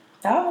stuffing.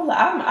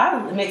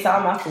 I mix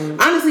all my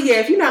food. Honestly, yeah.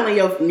 If you're not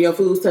letting your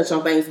foods touch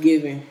on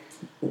Thanksgiving,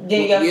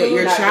 then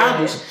you're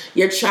childish.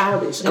 You're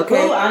childish.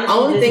 Okay.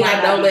 Only thing I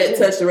don't let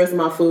touch the rest of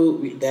my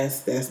food.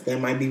 That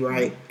might be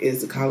right. Is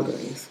the collard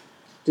greens,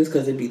 just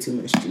because it'd be too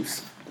much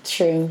juice.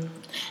 True.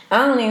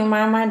 I don't even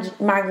mind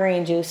my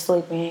green juice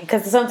sleeping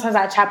because sometimes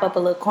I chop up a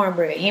little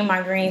cornbread in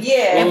my greens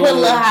and put a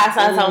little hot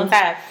sauce on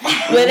top.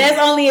 But that's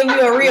only if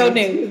you're a real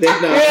nigga. You know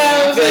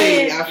what I'm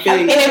saying? I feel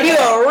you. And if you're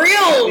a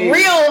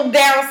real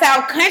down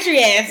south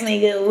country ass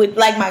nigga with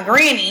like my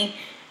granny,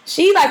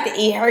 she like to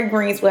eat her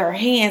greens with her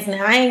hands.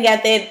 Now I ain't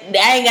got that.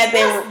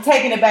 That's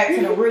taking it back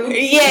to the roots.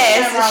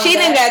 Yes, she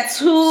done got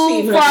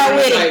too far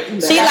with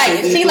it. She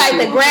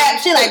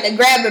like to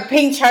grab and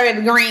pinch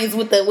her greens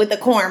with the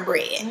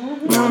cornbread.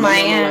 Oh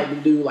my god! Like to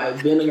do like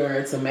vinegar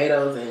and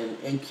tomatoes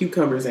and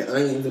cucumbers and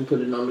onions and put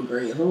it on the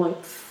greens. I'm like,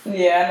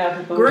 yeah, I know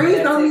people. Greens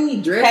don't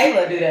need dressing.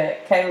 Kayla do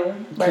that.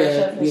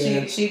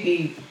 Kayla, she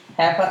be.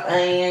 Half an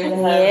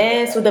onion.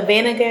 Yes, with the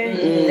vinegar.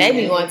 They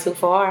be going too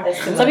far.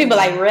 Some people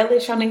like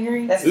relish on the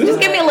greens. Just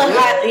give me a little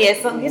hot.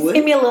 Just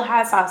give me a little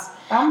hot sauce.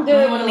 I'm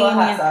good with a little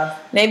hot sauce.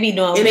 They be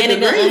doing vinegar. If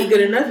the greens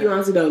good enough, you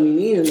honestly don't be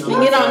needing them.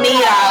 You don't need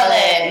all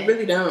that. You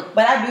really don't.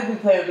 But I do be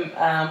putting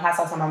hot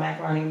sauce on my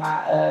macaroni,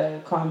 my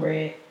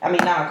cornbread. I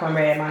mean, not my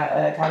cornbread,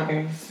 my collard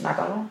greens. Not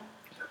gonna lie.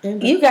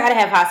 You gotta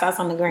have hot sauce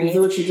on the greens.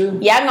 Do what you do.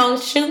 Y'all gonna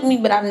shoot me,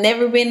 but I've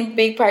never been a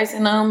big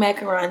person on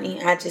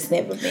macaroni. I just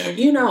never been.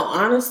 You know,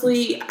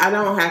 honestly, I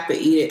don't have to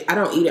eat it. I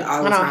don't eat it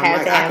all the time. I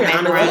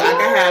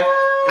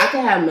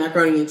can have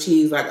macaroni and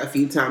cheese like a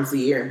few times a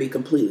year and be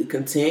completely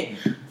content.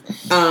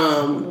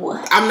 I'm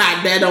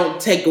not. That don't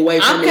take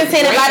away from. I'm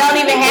content if I don't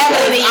even have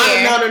it in a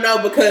year. No.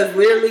 Because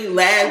literally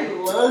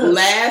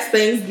last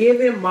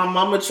Thanksgiving, my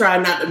mama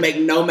tried not to make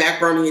no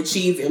macaroni and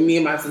cheese, and me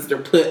and my sister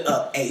put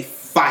up a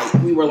fight.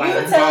 We were like,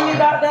 you were telling me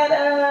about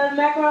that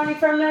macaroni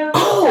from there.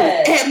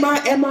 At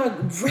my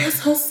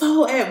rest her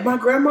soul at my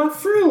grandma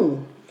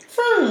Froome.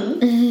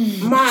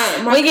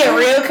 We get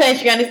real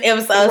country on this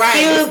episode.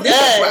 Right.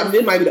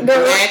 This might be the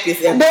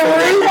blackest episode.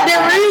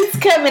 The roots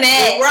coming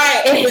at.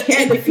 Right.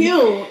 At the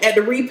fume, at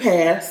the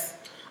repast,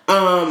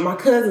 my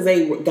cousins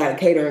got a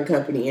catering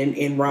company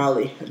in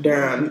Raleigh,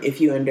 Durham. If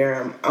you in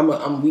Durham,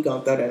 we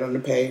gonna throw that on the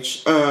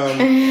page.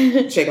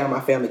 Check out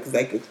my family because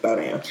they could throw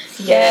down.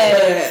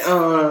 Yes.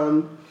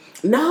 But,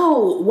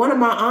 no, one of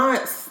my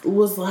aunts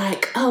was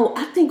like, "Oh,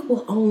 I think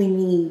we'll only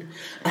need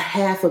a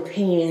half a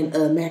pan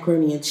of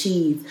macaroni and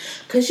cheese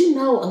because a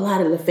lot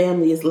of the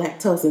family is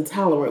lactose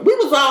intolerant." We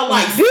was all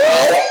like,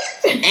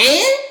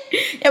 "And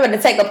you're gonna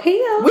take a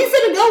pill? We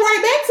finna go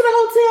right back to the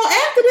hotel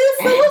after this.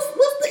 So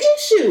what's the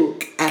issue?"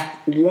 I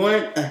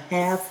want a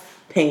half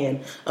pan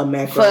of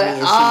macaroni and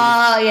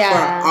cheese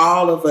for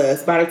all of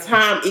us. By the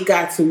time it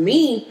got to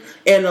me.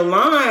 And the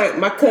line,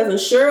 my cousin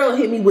Cheryl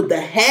hit me with the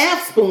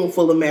half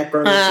spoonful of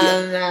macaroni and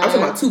cheese. No. I was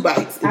talking about 2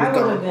 bites. I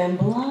would have been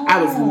blown.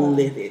 I was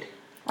livid.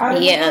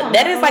 Yeah,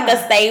 that is like a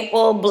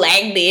staple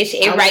black dish.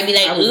 Everybody be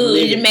like, ooh,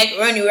 it's the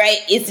macaroni, right?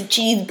 It's the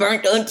cheese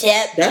burnt on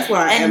top. That's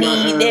why I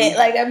need that.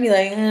 Like, I'd be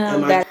like,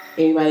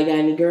 anybody got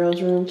any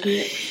girls' room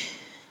tips?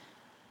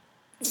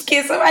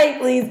 Can somebody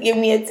please give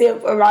me a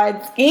tip for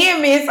my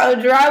skin being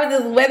so dry with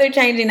this weather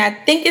changing? I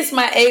think it's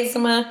my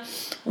eczema.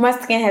 My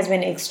skin has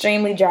been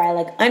extremely dry.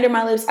 Like under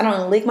my lips, I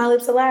don't lick my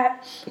lips a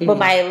lot, but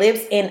my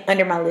lips and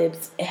under my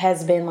lips, it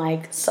has been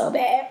like so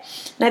bad.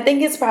 And I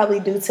think it's probably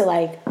due to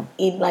like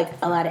eating like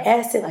a lot of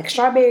acid, like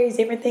strawberries,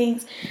 different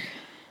things.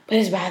 But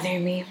it's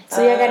bothering me.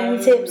 So y'all got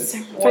any tips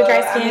for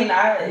dry skin?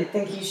 I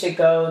think you should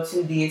go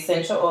to the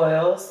essential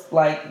oils,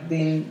 like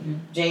the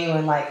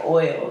genuine like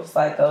oils.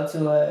 Like go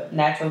to a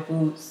natural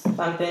foods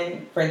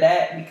something for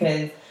that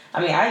because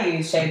I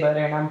use shea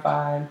butter and I'm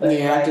fine. But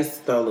I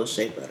just throw a little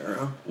shea butter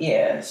on.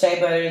 Yeah,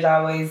 shea butter is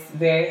always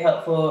very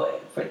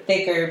helpful for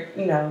thicker,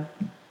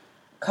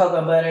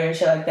 cocoa butter and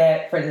shit like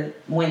that for the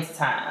winter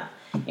time.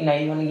 You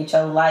want to get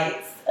your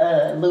lights,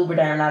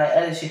 Lubriderm, all that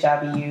other shit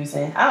y'all be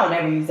using. I don't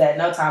ever use that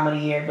no time of the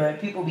year,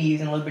 but people be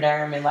using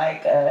Lubriderm and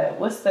like,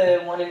 what's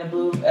the one in the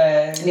blue?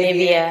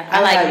 Nivea.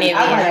 I like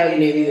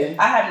Nivea.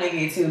 I have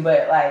Nivea too,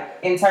 but like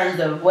in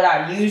terms of what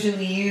I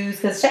usually use,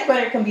 because shea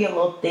butter can be a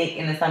little thick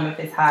in the summer if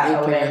it's hot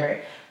or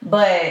whatever.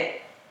 But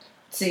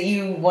so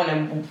you want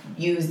to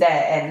use that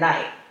at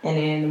night and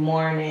then in the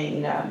morning,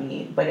 you know what I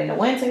mean? But in the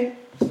winter,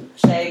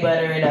 shea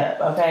butter it up,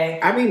 okay?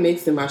 I be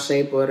mixing my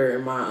shea butter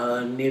and my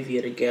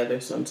Nivea together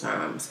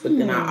sometimes, but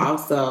then I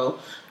also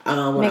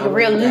make a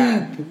real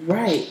lube,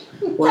 right?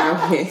 When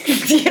I went,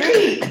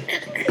 hey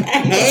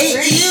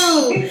you,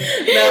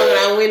 no, when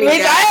I went,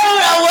 I don't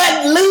know what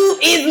lube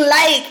is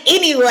like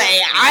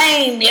anyway. I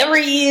ain't never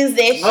used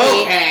that shit.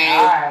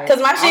 Okay,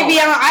 because my shit be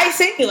on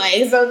ice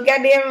anyway. So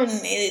goddamn,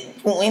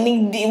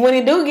 when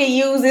it do get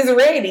used, it's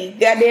ready.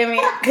 Goddamn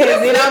it,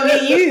 because it don't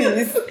get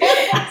used.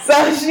 So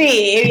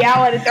shit, if y'all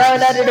want to throw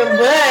it under the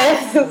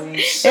bus,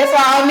 that's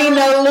why I don't need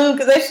no lube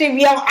because that shit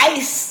be on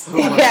ice.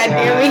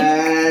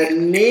 Goddamn it,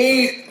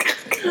 Nick.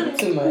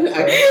 Too much.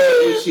 I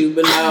can't with you,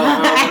 but no. When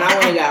I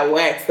went and got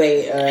waxed,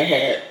 they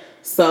had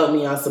sold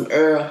me on some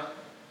Earl.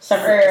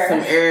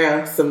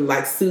 Some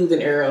like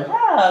soothing Earl.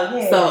 Oh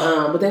yeah.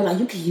 So but they're like,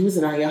 you can use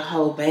it on your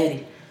whole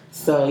body.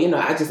 So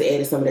I just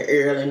added some of the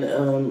Earl in the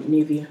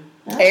Nivea.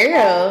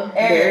 Earl.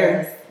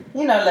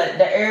 Like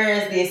the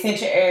herbs, the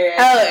essential herbs.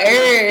 Oh,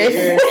 herbs.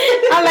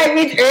 I like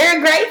bitch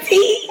Earl Grey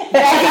tea.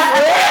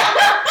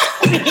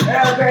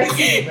 Earl Grey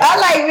tea. I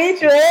like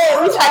bitch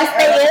Earl. We try to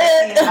stay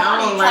up. I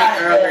don't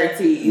like Earl Grey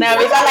tea. No,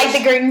 bitch, I like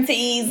the green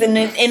teas and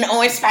the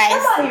orange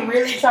spice. Somebody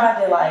really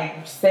tried to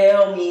like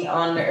sell me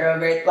on the Earl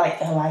Grey, like,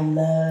 oh, I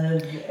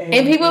love.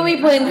 And people be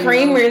putting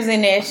creamers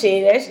in that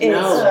shit. That shit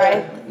is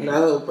right.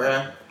 No,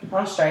 bruh.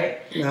 I'm straight.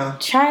 No.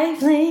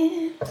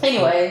 Trifling.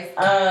 Anyways,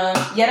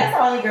 that's the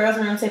only girls'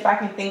 room tip I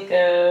can think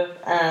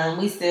of.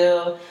 We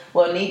still,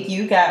 Nick,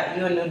 you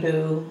a new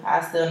dude.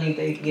 I still need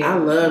to get. I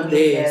love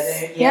this.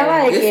 Together. Yeah,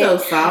 I like it's it. So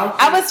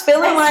soft. I was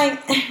feeling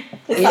like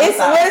what's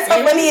so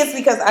funny is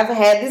because I've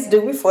had this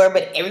dude before,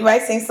 but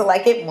everybody seems to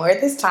like it more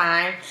this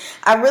time.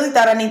 I really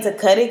thought I need to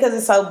cut it because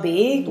it's so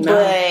big, but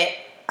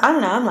I don't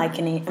know. I'm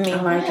liking it.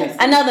 I like it.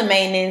 I know the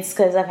maintenance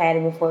because I've had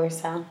it before,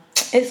 so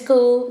it's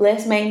cool.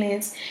 Less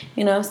maintenance.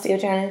 Still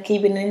trying to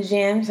keep it in the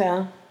gym,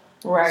 so.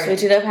 Right.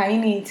 Switch it up how you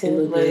need to.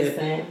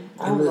 Listen,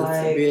 I'm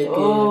like,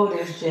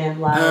 this gym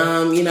life.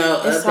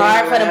 It's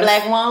hard for the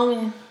black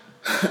woman.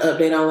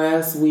 Update on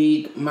last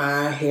week.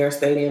 My hair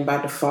stayed in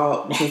by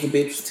default because the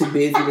bitch was too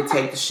busy to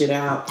take the shit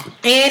out.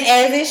 And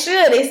as it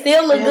should, it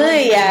still look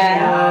good, y'all.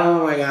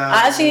 Oh my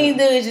god! All she need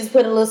to do is just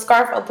put a little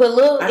scarf, or put a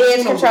little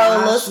edge control, a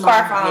little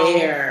scarf on.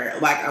 Hair.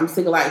 Like I'm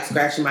sick of like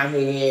scratching my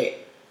head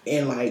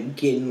and like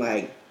getting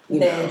like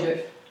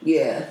dandruff.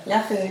 Yeah.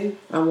 I feel you.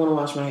 I want to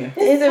wash my hair.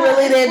 Is it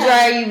really that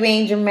dry? Or you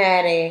being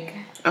dramatic?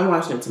 I'm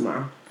washing it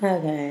tomorrow.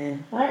 Okay.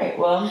 All right.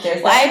 Well,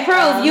 there's I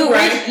approve.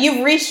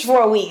 You've reached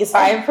for a week, so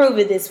I approve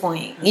at this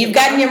point. You've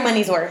gotten your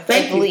money's worth.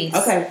 Thank you. Least.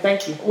 Okay.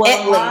 Thank you.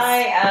 Well,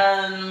 my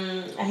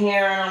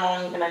hair I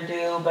don't know what I'm gonna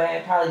do,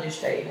 but probably just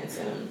straighten it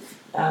soon.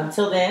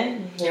 Till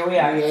then, here we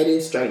are. Yeah, it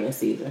is straightening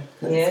season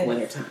because it's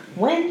winter time.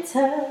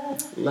 Winter.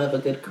 Love a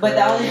good curl. But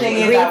the only thing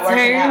is not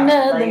working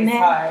out. It's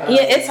hard.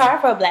 Yeah, it's hard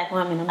for a black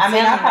woman.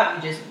 I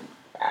probably just.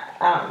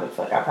 I don't give a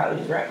fuck. I probably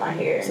just wrap my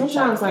hair.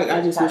 Sometimes,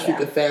 I just wish we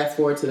could fast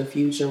forward to the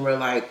future where,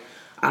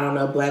 I don't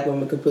know, black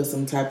women could put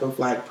some type of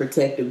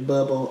protective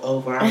bubble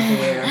over our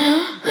hair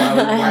while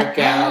we work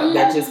out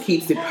that just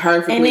keeps it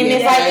perfectly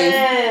in place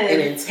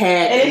and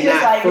intact and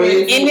not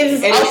frizzy. And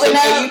just open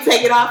up. And you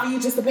take it off and you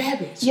just a bad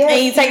bitch. Yes,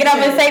 and you take it off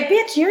and say,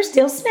 bitch, you're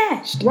still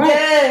snatched. Right.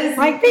 Yes.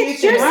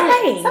 Bitch, you're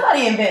safe.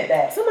 Somebody invent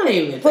that.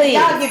 Please.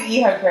 Y'all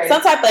give her credit.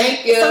 Some type of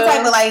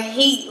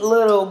heat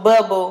little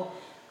bubble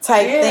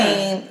type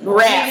thing,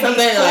 wrap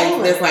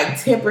something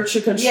that's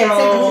temperature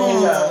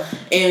control,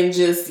 and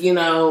just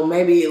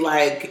maybe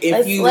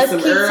infuse some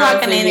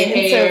herbs in your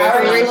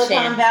hair.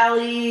 Silicon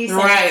Valley,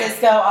 San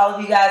Francisco, all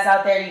of you guys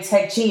out there, you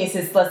take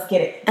geniuses. Let's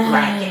get it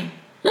right.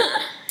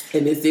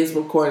 And is this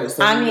recorded?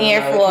 So I'm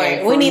here for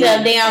it. We need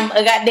a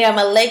goddamn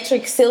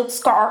electric silk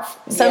scarf,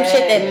 some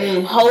shit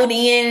that hold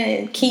in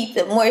and keep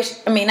the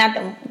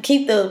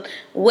keep the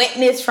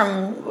wetness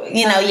from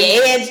your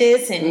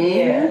edges,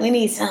 and we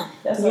need some.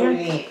 That's what we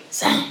need.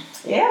 Some.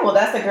 Yeah, well,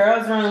 that's the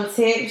girls' room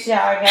tips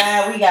y'all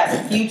got. We got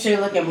the future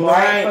looking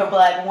bright for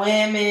Black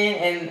women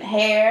and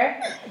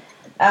hair.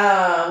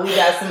 We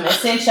got some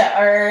essential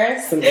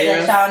herbs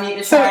that y'all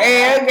need to try. Some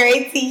Earl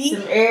Grey tea.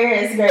 Some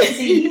Earl Grey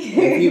tea.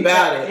 If you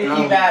about it. If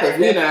you about it.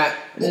 We're not.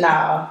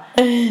 No.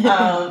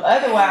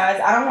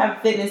 Otherwise, I don't have a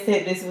fitness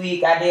tip this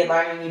week. I did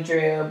learn a new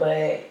drill,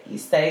 but you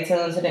stay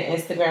tuned to the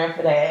Instagram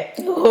for that.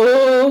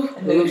 Ooh.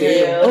 New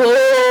drill.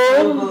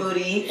 Ooh. New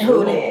booty.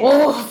 Who that?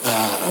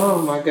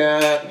 Oh my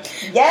God.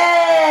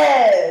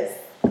 Yes!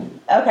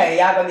 Okay,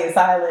 y'all gonna get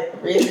silent.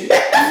 Really?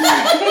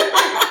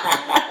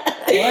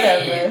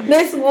 Whatever.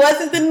 This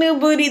wasn't the new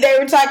booty they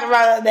were talking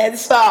about on that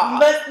song.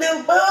 But new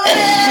booty!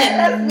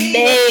 That's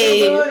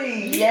me. New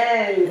booty.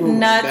 Yes.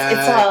 Not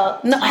at all.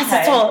 No,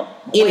 at all.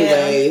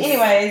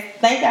 Anyways,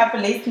 thank y'all for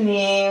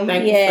listening.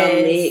 Thank you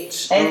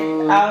so much. As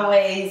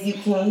always, you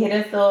can hit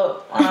us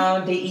up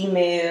on the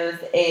emails.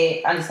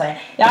 I'm just saying,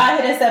 y'all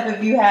hit us up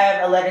if you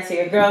have a letter to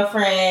your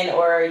girlfriend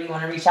or you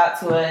want to reach out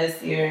to us.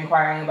 You're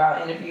inquiring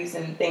about interviews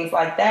and things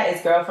like that.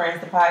 It's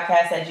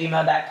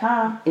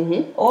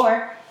girlfriendsthepodcast@gmail.com.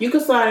 Or you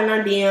can slide in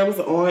our DMs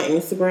on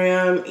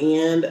Instagram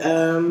and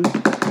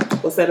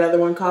what's that other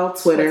one called?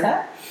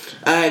 Twitter.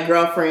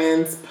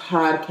 Girlfriends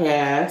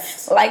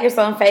Podcast. Like us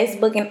on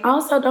Facebook, and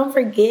also don't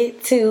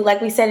forget to,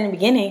 like we said in the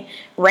beginning,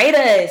 rate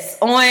us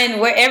on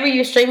wherever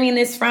you're streaming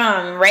this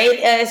from.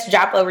 Rate us,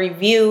 drop a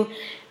review.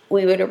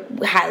 We would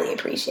highly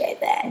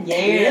appreciate that.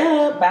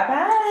 Yeah.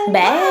 Bye-bye.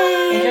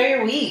 Bye. Enjoy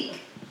your week.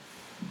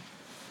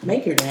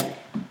 Make your day.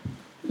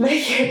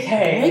 Make your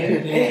day. Make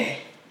your day.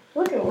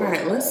 Look at All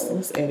right,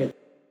 let's edit.